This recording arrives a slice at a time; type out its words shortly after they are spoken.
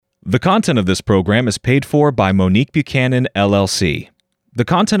The content of this program is paid for by Monique Buchanan, LLC. The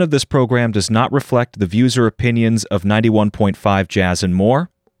content of this program does not reflect the views or opinions of 91.5 Jazz and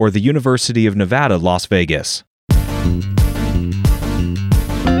More or the University of Nevada, Las Vegas. I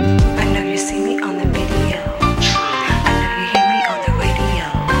know you see me on the video. I know you hear me on the radio.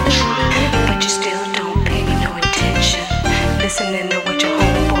 But you still don't pay me no attention. Listening to what your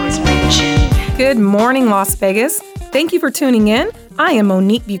homeboys mention. Good morning, Las Vegas. Thank you for tuning in. I am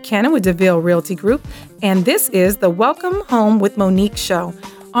Monique Buchanan with DeVille Realty Group, and this is the Welcome Home with Monique show.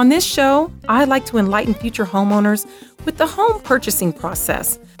 On this show, I like to enlighten future homeowners with the home purchasing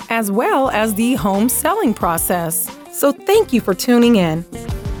process, as well as the home selling process. So thank you for tuning in.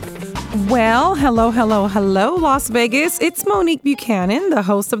 Well, hello, Las Vegas. It's Monique Buchanan, the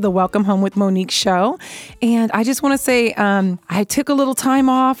host of the Welcome Home with Monique show. And I just want to say I took a little time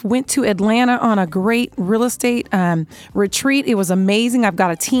off, went to Atlanta on a great real estate retreat. It was amazing. I've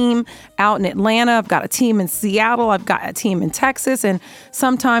got a team out in Atlanta. I've got a team in Seattle. I've got a team in Texas. And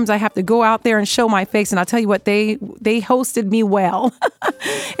sometimes I have to go out there and show my face. And I'll tell you what, they hosted me well.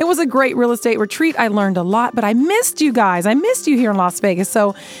 It was a great real estate retreat. I learned a lot, but I missed you guys. I missed you here in Las Vegas.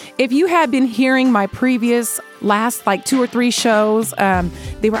 So if you had been hearing my previous last 2 or 3 shows,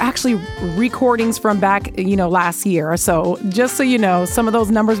 they were actually recordings from back, last year. So just so you know, some of those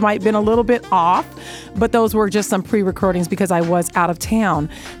numbers might have been a little bit off, but those were just some pre-recordings because I was out of town.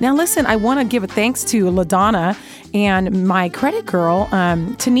 Now, listen, I want to give a thanks to LaDonna and my credit girl,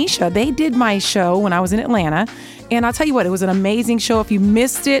 Tanisha. They did my show when I was in Atlanta. And I'll tell you what, it was an amazing show. If you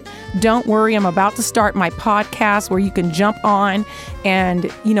missed it, don't worry. I'm about to start my podcast where you can jump on and,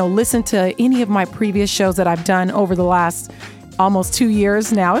 listen to any of my previous shows that I've done over the last almost 2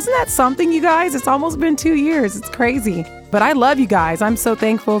 years now. Isn't that something, you guys? It's almost been 2 years. It's crazy. But I love you guys. I'm so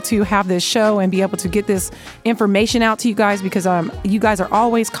thankful to have this show and be able to get this information out to you guys because you guys are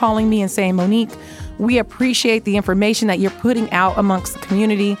always calling me and saying, Monique, we appreciate the information that you're putting out amongst the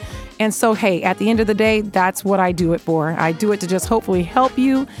community. And so, hey, at the end of the day, that's what I do it for. I do it to just hopefully help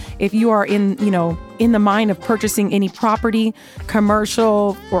you if you are in the mind of purchasing any property,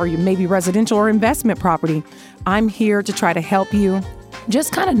 commercial, or maybe residential or investment property. I'm here to try to help you.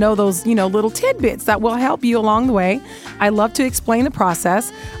 Just kind of know those, little tidbits that will help you along the way. I love to explain the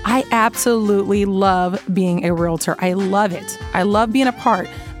process. I absolutely love being a realtor. I love it. I love being a part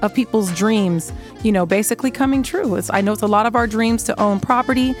of people's dreams, basically coming true. I know it's a lot of our dreams to own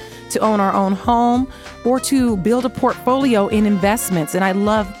property, to own our own home, or to build a portfolio in investments. And I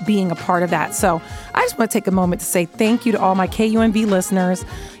love being a part of that. So I just want to take a moment to say thank you to all my KUNV listeners,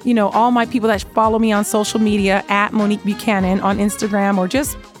 all my people that follow me on social media at Monique Buchanan on Instagram, or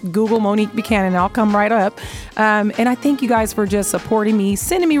just Google Monique Buchanan and I'll come right up. And I thank you guys for just supporting me,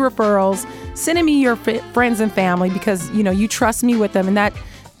 sending me referrals, sending me your friends and family because, you trust me with them. And that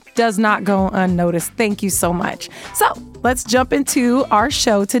does not go unnoticed. Thank you so much. So let's jump into our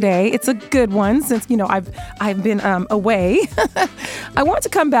show today. It's a good one since, I've been away. I want to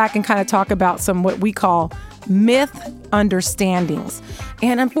come back and kind of talk about some what we call myth understandings.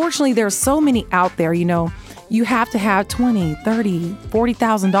 And unfortunately, there's so many out there, you have to have $20,000, $30,000,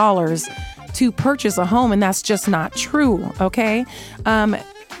 $40,000 to purchase a home. And that's just not true. Okay.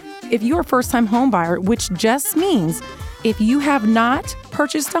 If you're a first-time home buyer, which just means if you have not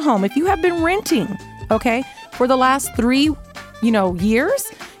purchased a home, if you have been renting, okay, for the last 3,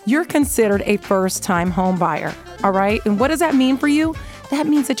 years, you're considered a first-time home buyer, all right? And what does that mean for you? That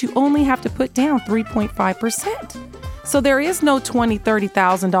means that you only have to put down 3.5%. So there is no $20,000,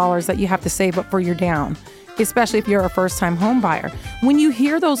 $30,000 that you have to save up for your down, especially if you're a first-time home buyer. When you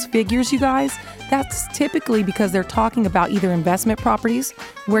hear those figures, you guys, that's typically because they're talking about either investment properties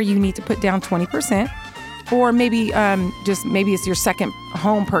where you need to put down 20%, or maybe maybe it's your second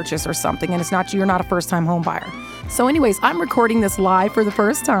home purchase or something, and you're not a first-time home buyer. So anyways, I'm recording this live for the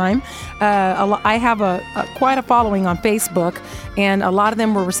first time. I have quite a following on Facebook, and a lot of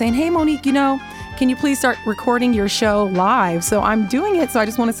them were saying, hey, Monique, can you please start recording your show live? So I'm doing it, so I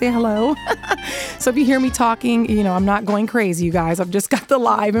just want to say hello. So if you hear me talking, I'm not going crazy, you guys. I've just got the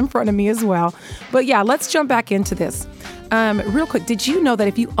live in front of me as well. But yeah, let's jump back into this. Real quick, did you know that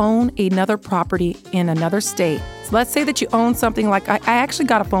if you own another property in another state, so let's say that you own something like, I actually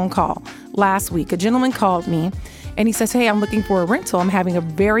got a phone call last week. A gentleman called me and he says, hey, I'm looking for a rental. I'm having a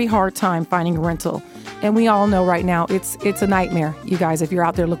very hard time finding a rental. And we all know right now it's a nightmare, you guys, if you're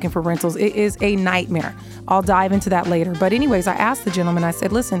out there looking for rentals. It is a nightmare. I'll dive into that later. But anyways, I asked the gentleman, I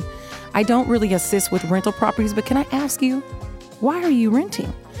said, listen, I don't really assist with rental properties, but can I ask you, why are you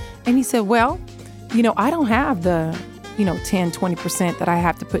renting? And he said, well, I don't have the 10, 20% that I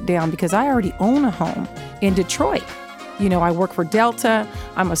have to put down because I already own a home in Detroit. I work for Delta.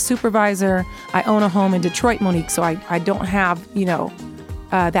 I'm a supervisor. I own a home in Detroit, Monique. So I don't have,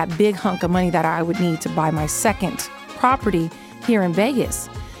 that big hunk of money that I would need to buy my second property here in Vegas.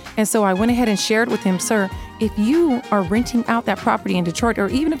 And so I went ahead and shared with him, sir, if you are renting out that property in Detroit, or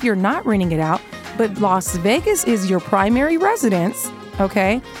even if you're not renting it out, but Las Vegas is your primary residence,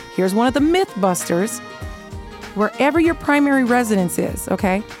 okay? Here's one of the myth busters. Wherever your primary residence is,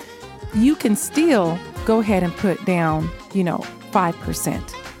 okay, you can still go ahead and put down,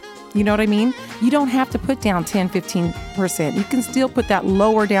 5%. You know what I mean? You don't have to put down 10, 15%. You can still put that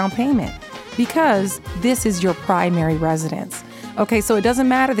lower down payment because this is your primary residence. Okay, so it doesn't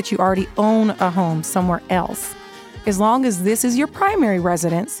matter that you already own a home somewhere else. As long as this is your primary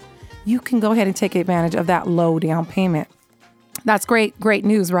residence, you can go ahead and take advantage of that low down payment. That's great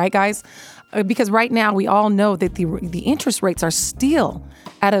news, right, guys? Because right now we all know that the interest rates are still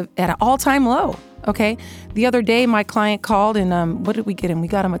at an all-time low. Okay. The other day, my client called and what did we get him? We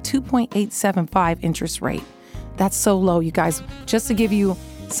got him a 2.875 interest rate. That's so low, you guys. Just to give you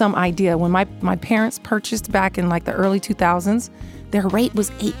some idea, when my parents purchased back in like the early 2000s, their rate was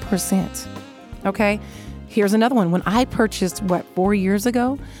 8%. Okay. Here's another one. When I purchased, 4 years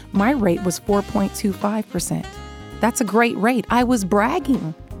ago, my rate was 4.25%. That's a great rate. I was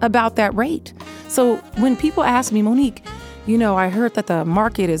bragging about that rate. So when people ask me, Monique, I heard that the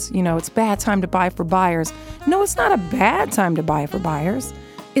market is, it's a bad time to buy for buyers. No, it's not a bad time to buy for buyers.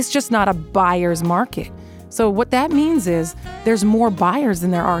 It's just not a buyer's market. So what that means is there's more buyers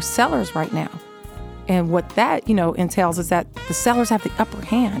than there are sellers right now. And what that, entails is that the sellers have the upper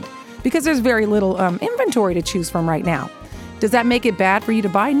hand because there's very little inventory to choose from right now. Does that make it bad for you to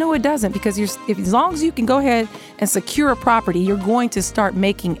buy? No, it doesn't, because as long as you can go ahead and secure a property, you're going to start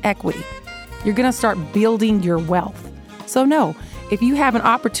making equity. You're going to start building your wealth. So no, if you have an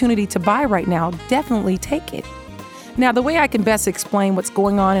opportunity to buy right now, definitely take it. Now, the way I can best explain what's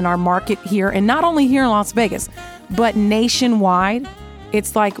going on in our market here, and not only here in Las Vegas, but nationwide,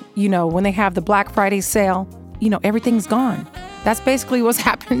 it's like, when they have the Black Friday sale, everything's gone. That's basically what's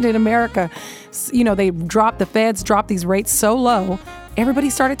happened in America. The feds dropped these rates so low, everybody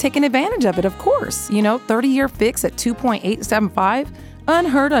started taking advantage of it, of course. 30-year fix at 2.875,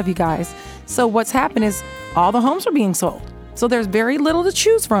 unheard of, you guys. So what's happened is all the homes are being sold. So there's very little to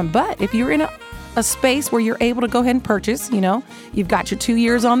choose from. But if you're in a space where you're able to go ahead and purchase, you've got your 2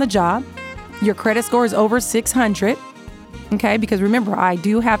 years on the job, your credit score is over 600. Okay, because remember, I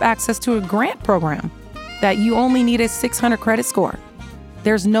do have access to a grant program that you only need a 600 credit score.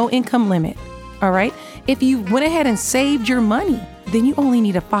 There's no income limit. All right. If you went ahead and saved your money, then you only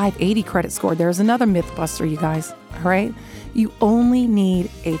need a 580 credit score. There's another myth buster, you guys. All right. You only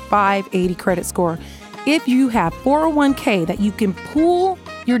need a 580 credit score. If you have 401k that you can pull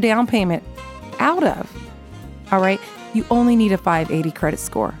your down payment out of, all right, you only need a 580 credit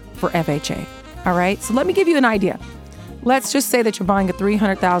score for FHA. All right. So let me give you an idea. Let's just say that you're buying a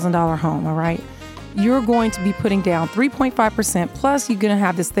 $300,000 home. All right. You're going to be putting down 3.5%. Plus, you're going to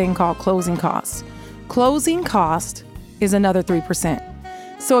have this thing called closing costs. Closing cost is another 3%.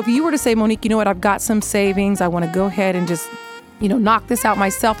 So if you were to say, Monique, you know what, I've got some savings. I want to go ahead and just, knock this out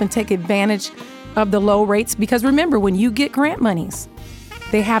myself and take advantage of the low rates. Because remember, when you get grant monies,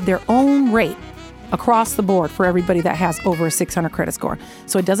 they have their own rate across the board for everybody that has over a 600 credit score.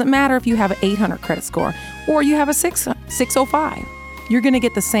 So it doesn't matter if you have an 800 credit score or you have a 605. You're going to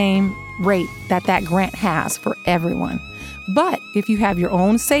get the same rate that grant has for everyone. But if you have your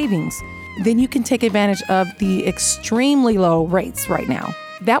own savings, then you can take advantage of the extremely low rates right now.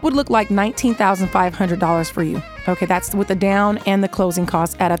 That would look like $19,500 for you. Okay, that's with the down and the closing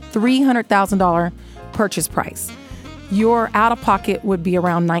costs at a $300,000 purchase price. Your out-of-pocket would be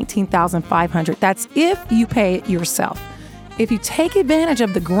around $19,500. That's if you pay it yourself. If you take advantage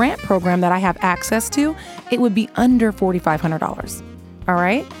of the grant program that I have access to, it would be under $4,500. All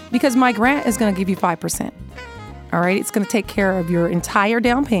right? Because my grant is going to give you 5%. All right? It's going to take care of your entire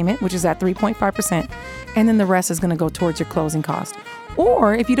down payment, which is at 3.5%, and then the rest is going to go towards your closing cost.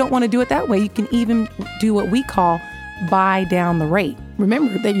 Or if you don't want to do it that way, you can even do what we call buy down the rate.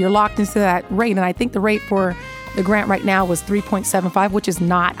 Remember that you're locked into that rate, and I think the rate for the grant right now was 3.75, which is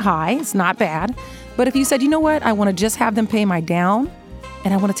not high. It's not bad. But if you said, you know what, I want to just have them pay my down,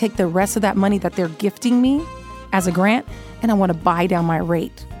 and I want to take the rest of that money that they're gifting me as a grant, and I want to buy down my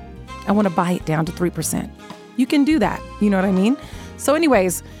rate. I want to buy it down to 3%. You can do that. You know what I mean? So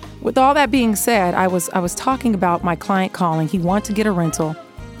anyways, with all that being said, I was talking about my client calling. He wanted to get a rental.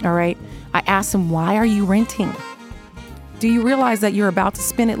 All right. I asked him, why are you renting? Do you realize that you're about to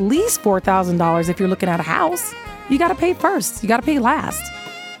spend at least $4,000 if you're looking at a house? You got to pay first. You got to pay last.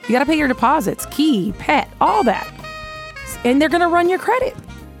 You got to pay your deposits, key, pet, all that. and they're going to run your credit.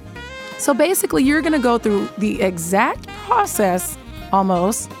 So basically, you're going to go through the exact process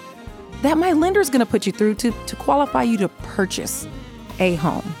almost that my lender's going to put you through to qualify you to purchase a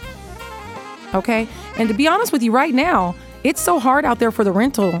home. Okay? And to be honest with you right now, it's so hard out there for the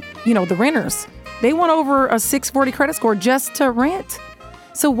the renters. They want over a 640 credit score just to rent.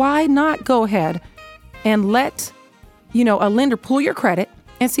 So why not go ahead and let, a lender pull your credit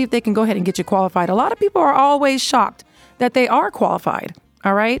and see if they can go ahead and get you qualified. A lot of people are always shocked that they are qualified.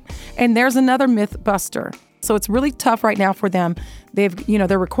 All right. And there's another myth buster. So it's really tough right now for them.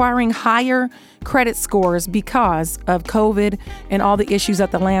 They're requiring higher credit scores because of COVID and all the issues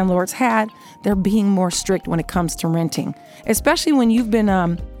that the landlords had. They're being more strict when it comes to renting, especially when you've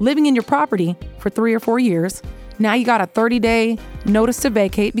been living in your property for 3 or 4 years. Now you got a 30-day notice to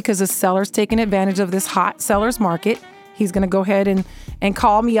vacate because the seller's taking advantage of this hot seller's market. He's going to go ahead and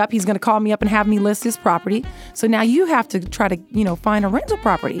call me up. He's going to call me up and have me list his property. So now you have to try to, find a rental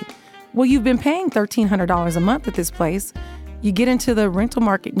property. Well, you've been paying $1,300 a month at this place. You get into the rental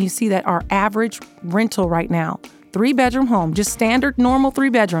market and you see that our average rental right now, 3-bedroom home, just standard normal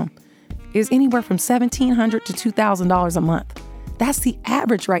 3-bedroom, is anywhere from $1,700 to $2,000 a month. That's the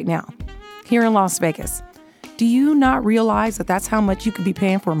average right now here in Las Vegas. Do you not realize that that's how much you could be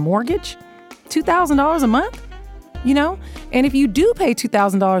paying for a mortgage? $2,000 a month? And if you do pay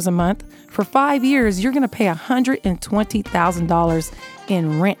 $2,000 a month for 5 years, you're going to pay $120,000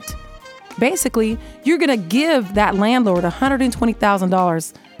 in rent. Basically, you're going to give that landlord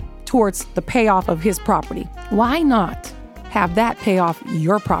 $120,000 towards the payoff of his property. Why not have that pay off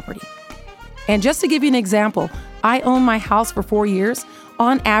your property? And just to give you an example, I own my house for 4 years.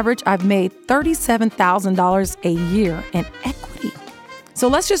 On average, I've made $37,000 a year in equity. So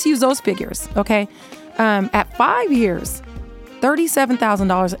let's just use those figures, okay? At 5 years,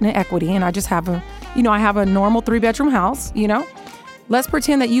 $37,000 in equity, and I just have I have a normal 3-bedroom house, Let's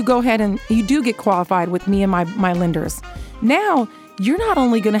pretend that you go ahead and you do get qualified with me and my lenders. Now, you're not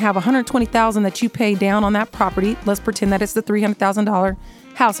only going to have $120,000 that you pay down on that property. Let's pretend that it's the $300,000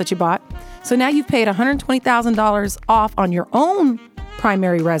 house that you bought. So now you've paid $120,000 off on your own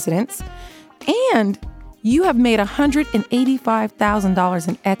primary residence, and you have made $185,000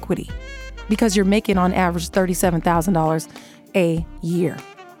 in equity because you're making on average $37,000 a year.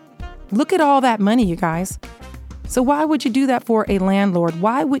 Look at all that money, you guys. So why would you do that for a landlord?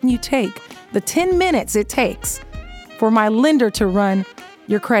 Why wouldn't you take the 10 minutes it takes for my lender to run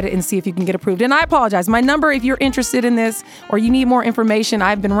your credit and see if you can get approved? And I apologize. My number, if you're interested in this or you need more information,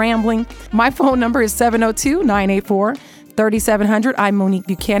 I've been rambling. My phone number is 702-984-3700. I'm Monique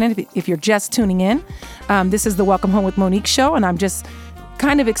Buchanan. If you're just tuning in, this is the Welcome Home with Monique show. And I'm just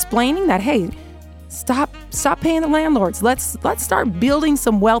kind of explaining that, hey, stop paying the landlords. Let's start building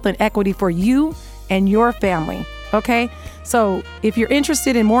some wealth and equity for you and your family. Okay. So if you're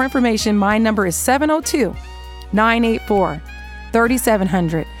interested in more information, my number is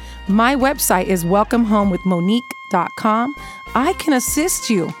 702-984-3700. My website is welcomehomewithmonique.com. I can assist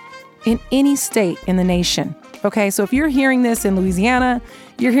you in any state in the nation. Okay. So if you're hearing this in Louisiana,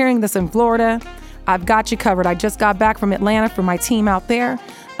 you're hearing this in Florida, I've got you covered. I just got back from Atlanta for my team out there.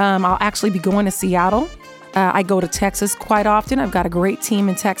 I'll actually be going to Seattle. I go to Texas quite often. I've got a great team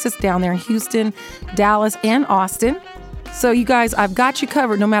in Texas, down there in Houston, Dallas, and Austin. So you guys, I've got you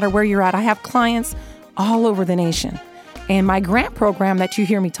covered no matter where you're at. I have clients all over the nation. And my grant program that you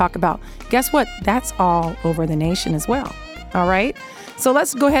hear me talk about, guess what? That's all over the nation as well. All right. So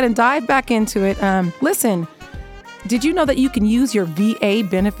let's go ahead and dive back into it. Listen, did you know that you can use your VA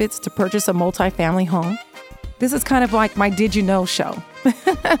benefits to purchase a multifamily home? This is kind of like my Did You Know show.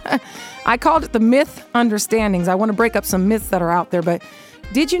 I called it the myth understandings. I want to break up some myths that are out there, but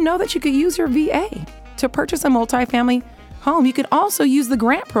did you know that you could use your VA to purchase a multifamily home? You could also use the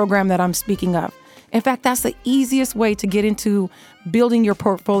grant program that I'm speaking of. In fact, that's the easiest way to get into building your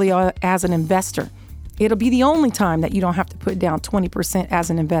portfolio as an investor. It'll be the only time that you don't have to put down 20%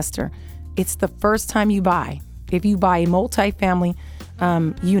 as an investor. It's the first time you buy. If you buy a multifamily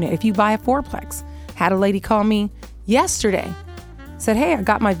unit, if you buy a fourplex. Had a lady call me yesterday, said, hey, I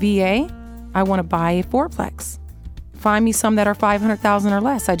got my VA. I want to buy a fourplex. Find me some that are $500,000 or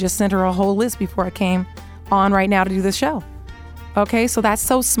less. I just sent her a whole list before I came on right now to do the show. Okay, so that's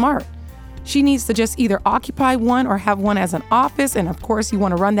so smart. She needs to just either occupy one or have one as an office. And of course, you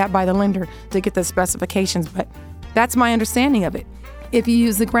want to run that by the lender to get the specifications. But that's my understanding of it. If you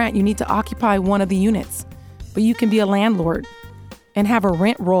use the grant, you need to occupy one of the units. But you can be a landlord and have a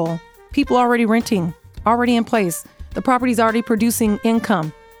rent roll. People already renting, already in place. The property's already producing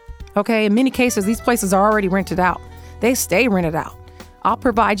income. Okay, in many cases, these places are already rented out. They stay rented out. I'll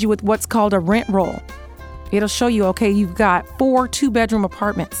provide you with what's called a rent roll. It'll show you, okay, you've got 4 2-bedroom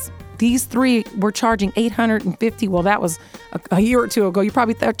apartments. These 3 were charging $850. Well, that was a year or two ago. You're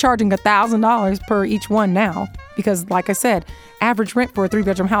probably charging $1,000 per each one now. Because like I said, average rent for a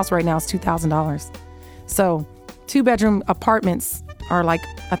 3-bedroom house right now is $2,000. So 2-bedroom apartments are like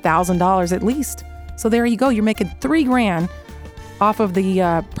 $1,000 at least. So there you go. You're making $3,000 off of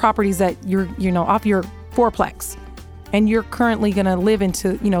the properties that off your fourplex. And you're currently going to live in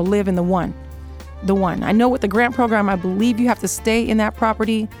the one. I know with the grant program, I believe you have to stay in that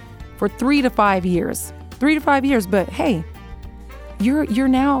property for 3 to 5 years. 3 to 5 years, but hey, your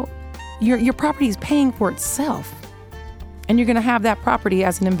property is paying for itself. And you're going to have that property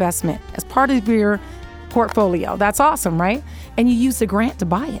as an investment, as part of your portfolio. That's awesome, right? And you use the grant to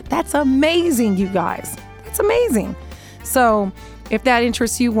buy it. That's amazing, you guys. That's amazing. So if that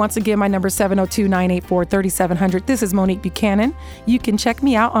interests you, once again, my number is 702-984-3700. This is Monique Buchanan. You can check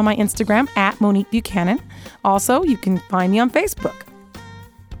me out on my Instagram at Monique Buchanan. Also, you can find me on Facebook.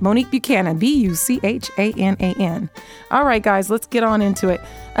 Monique Buchanan, Buchanan. All right, guys, let's get on into it.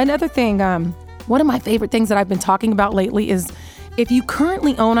 Another thing, one of my favorite things that I've been talking about lately is if you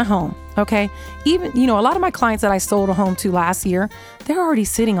currently own a home, okay, even, a lot of my clients that I sold a home to last year, they're already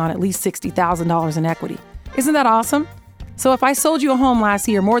sitting on at least $60,000 in equity. Isn't that awesome? So if I sold you a home last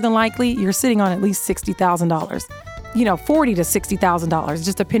year, more than likely, you're sitting on at least $60,000, $40,000 to $60,000,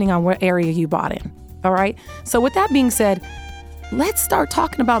 just depending on what area you bought in. All right. So with that being said, let's start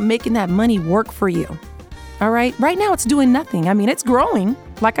talking about making that money work for you. All right. Right now it's doing nothing. I mean, it's growing.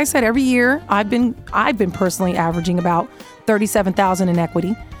 Like I said, every year I've been personally averaging about $37,000 in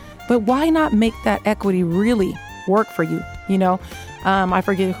equity, but why not make that equity really work for you? I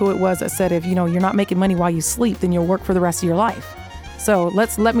forget who it was that said, if you're not making money while you sleep, then you'll work for the rest of your life. So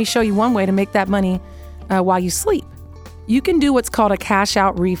let me show you one way to make that money while you sleep. You can do what's called a cash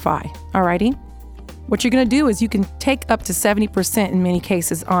out refi. Alrighty. What you're going to do is you can take up to 70% in many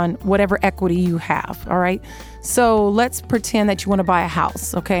cases on whatever equity you have. All right. So let's pretend that you want to buy a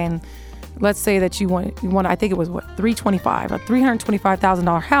house. Okay. And let's say that you want, I think it was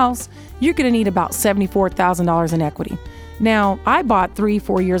 $325,000 house. You're going to need about $74,000 in equity. Now, I bought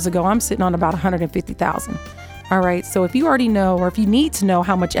 3-4 years ago. I'm sitting on about $150,000. All right. So if you already know, or if you need to know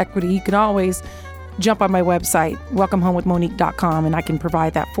how much equity, you can always jump on my website, welcomehomewithmonique.com, and I can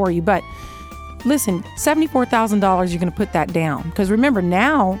provide that for you. But listen, $74,000, you're going to put that down. Because remember,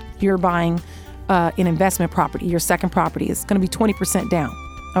 now you're buying an investment property. Your second property is going to be 20% down.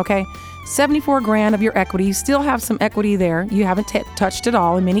 Okay. $74,000 of your equity. You still have some equity there. You haven't touched it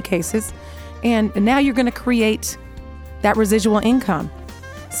all in many cases. And now you're going to create that residual income.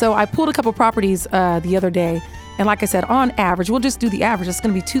 So I pulled a couple properties the other day. And like I said, on average, we'll just do the average. It's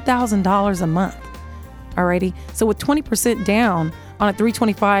going to be $2,000 a month. Alrighty. So with 20% down on a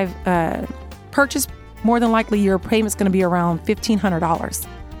 $325,000 purchase, more than likely your payment's going to be around $1,500.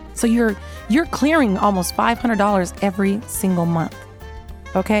 So you're clearing almost $500 every single month.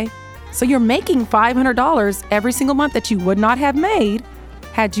 Okay. So you're making $500 every single month that you would not have made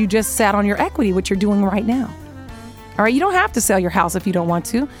had you just sat on your equity, which you're doing right now. All right. You don't have to sell your house if you don't want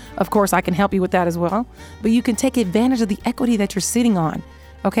to. Of course, I can help you with that as well. But you can take advantage of the equity that you're sitting on.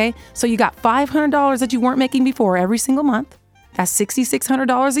 Okay. So you got $500 that you weren't making before every single month. That's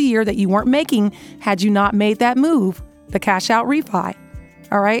 $6,600 a year that you weren't making had you not made that move, the cash out refi.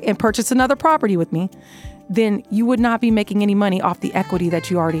 All right. And purchase another property with me. Then you would not be making any money off the equity that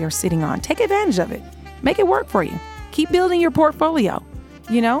you already are sitting on. Take advantage of it. Make it work for you. Keep building your portfolio.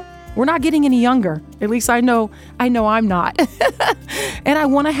 We're not getting any younger. At least I know I'm not. And I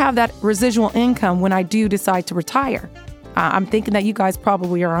want to have that residual income when I do decide to retire. I'm thinking that you guys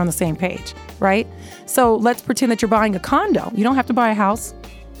probably are on the same page, right? So let's pretend that you're buying a condo. You don't have to buy a house.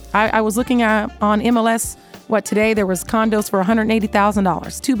 I was looking at on MLS, today there was condos for $180,000,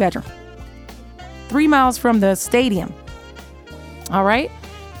 2-bedroom, 3 miles from the stadium. All right.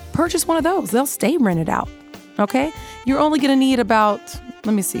 Purchase one of those. They'll stay rented out. Okay. You're only going to need about,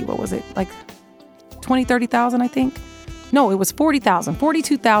 let me see, what was it? Like $20,000, $30,000, I think. No, it was $40,000,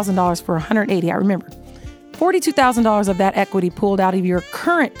 $42,000 for 180. I remember. $42,000 of that equity pulled out of your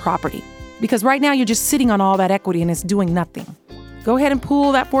current property, because right now you're just sitting on all that equity and it's doing nothing. Go ahead and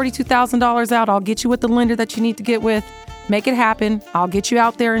pull that $42,000 out. I'll get you with the lender that you need to get with. Make it happen. I'll get you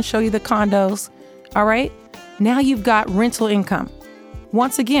out there and show you the condos. All right. Now you've got rental income.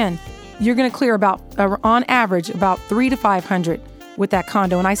 Once again, you're going to clear about, on average, about $300 to $500 with that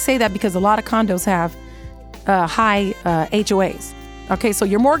condo. And I say that because a lot of condos have high HOAs. Okay, so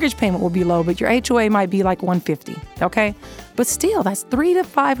your mortgage payment will be low, but your HOA might be like $150. Okay, but still, that's $300 to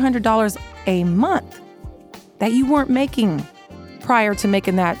 $500 a month that you weren't making prior to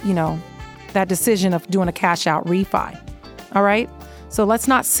making that, that decision of doing a cash out refi. All right. So let's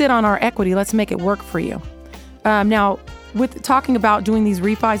not sit on our equity. Let's make it work for you. Now, with talking about doing these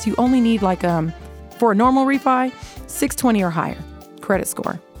refis, you only need for a normal refi, 620 or higher credit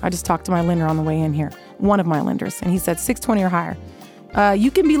score. I just talked to my lender on the way in here, one of my lenders, and he said 620 or higher.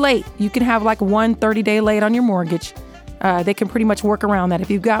 You can be late. You can have like 1 30-day late on your mortgage. They can pretty much work around that. If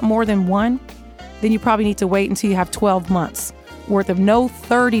you've got more than one, then you probably need to wait until you have 12 months worth of no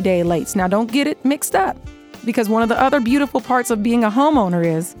 30-day lates. Now, don't get it mixed up, because one of the other beautiful parts of being a homeowner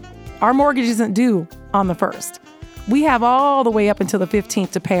is our mortgage isn't due on the 1st. We have all the way up until the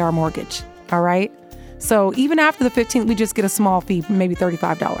 15th to pay our mortgage. All right. So even after the 15th, we just get a small fee, maybe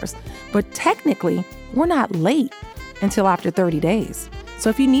 $35. But technically, we're not late until after 30 days. So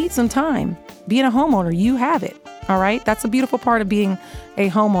if you need some time, being a homeowner, you have it. All right. That's a beautiful part of being a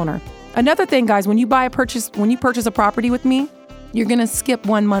homeowner. Another thing, guys, when you purchase a property with me, you're going to skip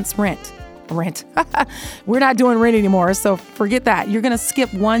 1 month's rent. We're not doing rent anymore. So forget that. You're going to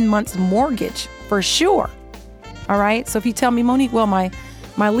skip 1 month's mortgage for sure. All right. So if you tell me, Monique, well, my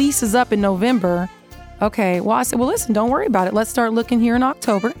lease is up in November. Okay. Well, I said, well, listen, don't worry about it. Let's start looking here in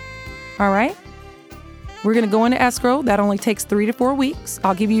October. All right. We're going to go into escrow. That only takes 3 to 4 weeks.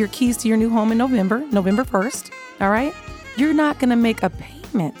 I'll give you your keys to your new home in November 1st. All right. You're not going to make a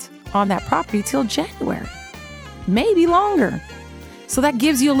payment on that property till January, maybe longer. So that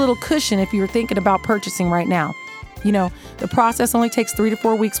gives you a little cushion if you're thinking about purchasing right now. You know, the process only takes 3 to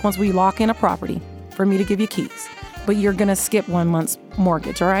 4 weeks once we lock in a property for me to give you keys, but you're going to skip 1 month's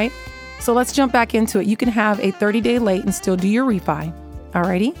mortgage. All right. So let's jump back into it. You can have a 30-day late and still do your refi. All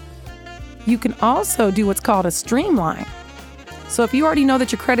righty. You can also do what's called a streamline. So if you already know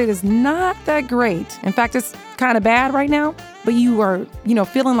that your credit is not that great, in fact, it's kind of bad right now, but you are,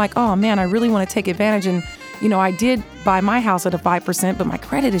 feeling like, oh man, I really want to take advantage. And, I did buy my house at a 5%, but my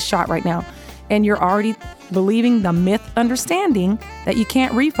credit is shot right now. And you're already believing the myth understanding that you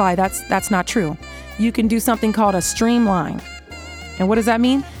can't refi. That's not true. You can do something called a streamline. And what does that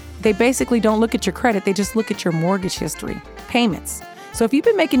mean? They basically don't look at your credit. They just look at your mortgage history, payments. So if you've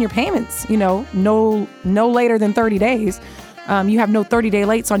been making your payments, no later than 30 days, you have no 30-day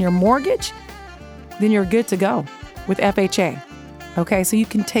lates on your mortgage, then you're good to go with FHA. Okay, so you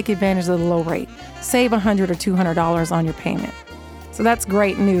can take advantage of the low rate. Save $100 or $200 on your payment. So that's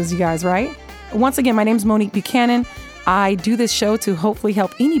great news, you guys, right? Once again, my name's Monique Buchanan. I do this show to hopefully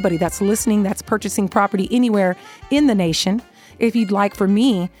help anybody that's listening, that's purchasing property anywhere in the nation. If you'd like for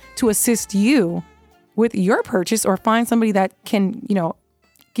me to assist you with your purchase or find somebody that can,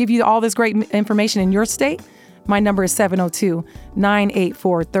 give you all this great information in your state, my number is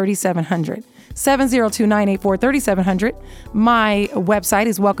 702-984-3700. 702-984-3700. My website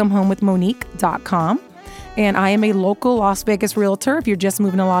is welcomehomewithmonique.com. And I am a local Las Vegas realtor. If you're just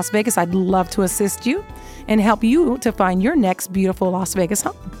moving to Las Vegas, I'd love to assist you and help you to find your next beautiful Las Vegas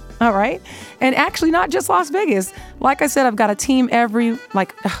home. All right. And actually not just Las Vegas. Like I said, I've got a team everywhere,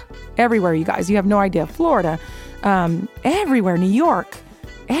 you guys. You have no idea. Florida, everywhere, New York,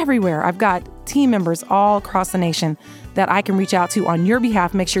 everywhere. I've got team members all across the nation that I can reach out to on your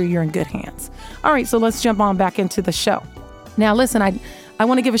behalf. Make sure you're in good hands. All right. So let's jump on back into the show. Now, listen, I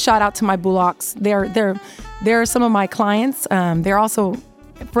want to give a shout out to my bullocks. They're some of my clients. They're also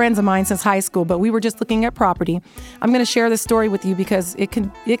friends of mine since high school, but we were just looking at property. I'm going to share this story with you because it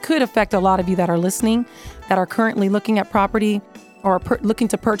could affect a lot of you that are listening, that are currently looking at property or looking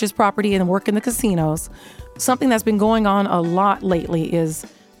to purchase property and work in the casinos. Something that's been going on a lot lately is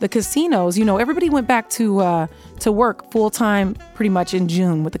the casinos. Everybody went back to work full time pretty much in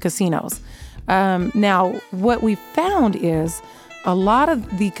June with the casinos. Now, what we found is a lot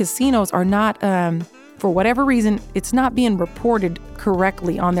of the casinos are not, for whatever reason, it's not being reported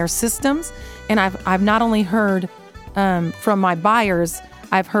correctly on their systems. And I've not only heard from my buyers,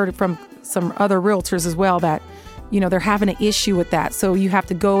 I've heard from some other realtors as well that, they're having an issue with that. So you have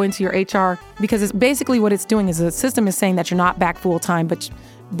to go into your HR because it's basically what it's doing is the system is saying that you're not back full time, but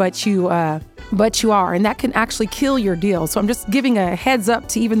you are, and that can actually kill your deal. So I'm just giving a heads up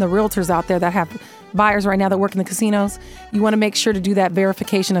to even the realtors out there that have buyers right now that work in the casinos. You want to make sure to do that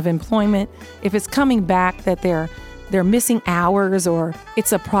verification of employment. If it's coming back that they're missing hours or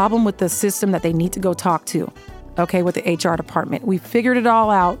it's a problem with the system that they need to go talk to, okay, with the HR department. We figured it all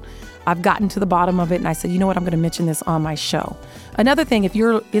out. I've gotten to the bottom of it and I said, you know what, I'm going to mention this on my show. Another thing, if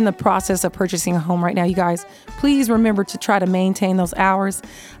you're in the process of purchasing a home right now, you guys, please remember to try to maintain those hours.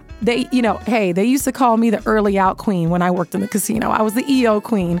 They used to call me the early out queen when I worked in the casino. I was the EO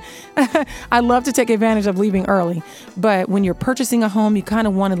queen. I love to take advantage of leaving early. But when you're purchasing a home, you kind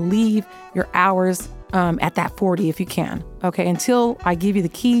of want to leave your hours at that 40 if you can. Okay, until I give you the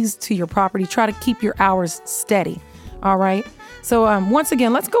keys to your property, try to keep your hours steady. All right. So once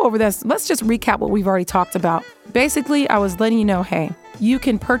again, let's go over this. Let's just recap what we've already talked about. Basically, I was letting you know, hey, you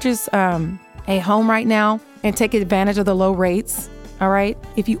can purchase a home right now and take advantage of the low rates. All right.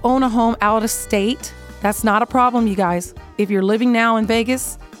 If you own a home out of state, that's not a problem, you guys. If you're living now in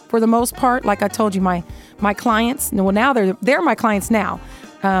Vegas, for the most part, like I told you, my clients, well, now they're my clients now.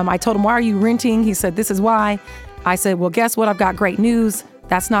 I told him, why are you renting? He said, this is why. I said, well, guess what? I've got great news.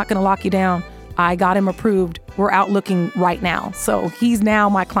 That's not going to lock you down. I got him approved. We're out looking right now. So he's now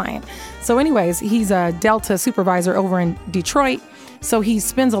my client. So anyways, he's a Delta supervisor over in Detroit. So he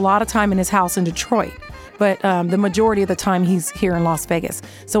spends a lot of time in his house in Detroit. But the majority of the time he's here in Las Vegas.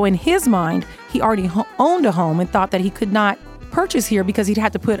 So in his mind, he already owned a home and thought that he could not purchase here because he'd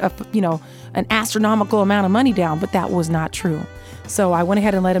had to put an astronomical amount of money down. But that was not true. So I went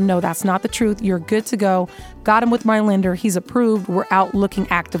ahead and let him know that's not the truth. You're good to go. Got him with my lender. He's approved. We're out looking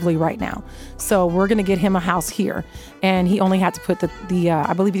actively right now. So we're going to get him a house here. And he only had to put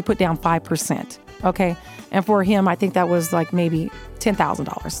I believe he put down 5%. Okay. And for him, I think that was like maybe $10,000,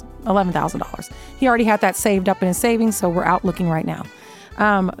 $11,000. He already had that saved up in his savings. So we're out looking right now.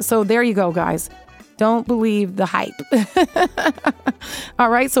 So there you go, guys. Don't believe the hype. All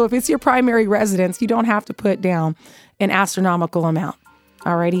right. So if it's your primary residence, you don't have to put down an astronomical amount.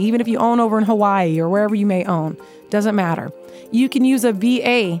 All righty. Even if you own over in Hawaii or wherever you may own, doesn't matter. You can use a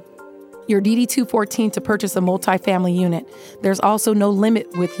VA, your DD-214, to purchase a multifamily unit. There's also no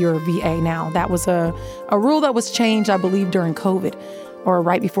limit with your VA now. That was a rule that was changed, I believe, during COVID or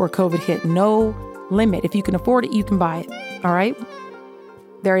right before COVID hit. No limit. If you can afford it, you can buy it. All right.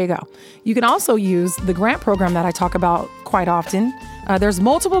 There you go. You can also use the grant program that I talk about quite often. There's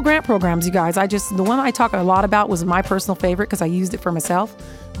multiple grant programs, you guys. The one I talk a lot about was my personal favorite because I used it for myself,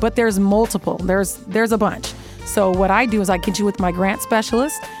 but there's multiple. There's a bunch. So what I do is I get you with my grant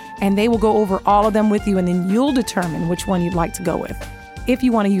specialist and they will go over all of them with you and then you'll determine which one you'd like to go with if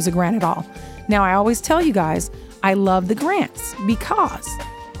you want to use a grant at all. Now, I always tell you guys, I love the grants because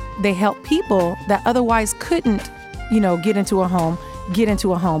they help people that otherwise couldn't, get into a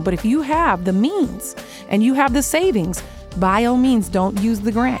home. But if you have the means and you have the savings, by all means, don't use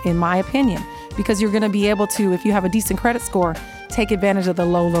the grant, in my opinion, because you're going to be able to, if you have a decent credit score, take advantage of the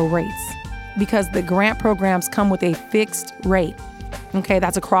low rates because the grant programs come with a fixed rate. Okay,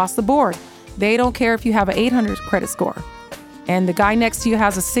 that's across the board. They don't care if you have an 800 credit score and the guy next to you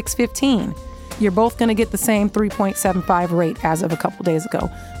has a 615. You're both going to get the same 3.75 rate as of a couple days ago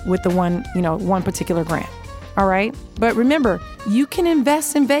with the one particular grant. All right. But remember, you can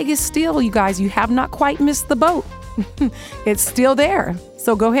invest in Vegas still, you guys. You have not quite missed the boat. It's still there.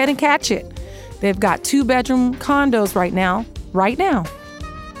 So go ahead and catch it. They've got 2-bedroom condos right now,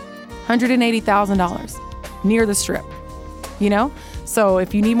 $180,000 near the Strip, So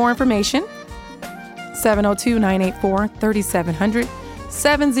if you need more information, 702-984-3700,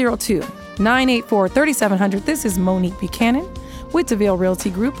 702-984-3700. This is Monique Buchanan with DeVille Realty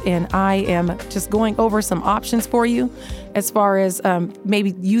Group, and I am just going over some options for you as far as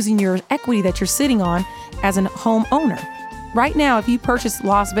maybe using your equity that you're sitting on as a home owner. Right now, if you purchase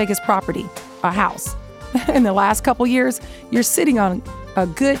Las Vegas property, a house, in the last couple years, you're sitting on a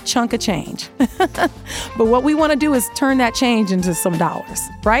good chunk of change. But what we want to do is turn that change into some dollars,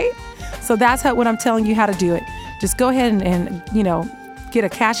 right? So that's what I'm telling you how to do it. Just go ahead and get a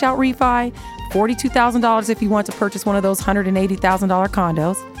cash out refi, $42,000 if you want to purchase one of those $180,000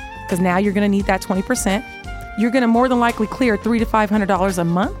 condos, because now you're going to need that 20%. You're going to more than likely clear $300 to $500 a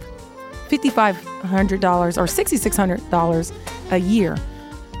month, $5,500 or $6,600 a year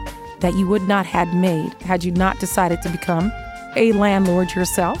that you would not have made had you not decided to become a landlord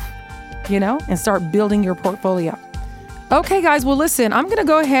yourself, and start building your portfolio. Okay, guys. Well, listen, I'm going to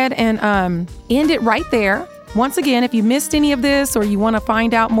go ahead and end it right there. Once again, if you missed any of this or you want to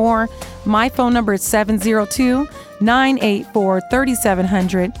find out more, my phone number is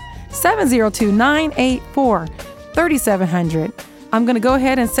 702-984-3700, 702-984-3700. I'm going to go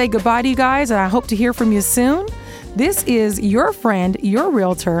ahead and say goodbye to you guys, and I hope to hear from you soon. This is your friend, your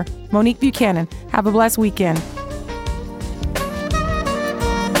realtor, Monique Buchanan. Have a blessed weekend.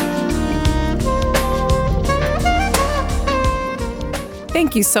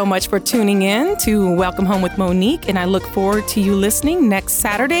 Thank you so much for tuning in to Welcome Home with Monique, and I look forward to you listening next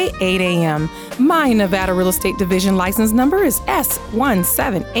Saturday, 8 a.m. My Nevada Real Estate Division license number is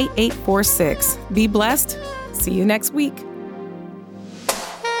S178846. Be blessed. See you next week.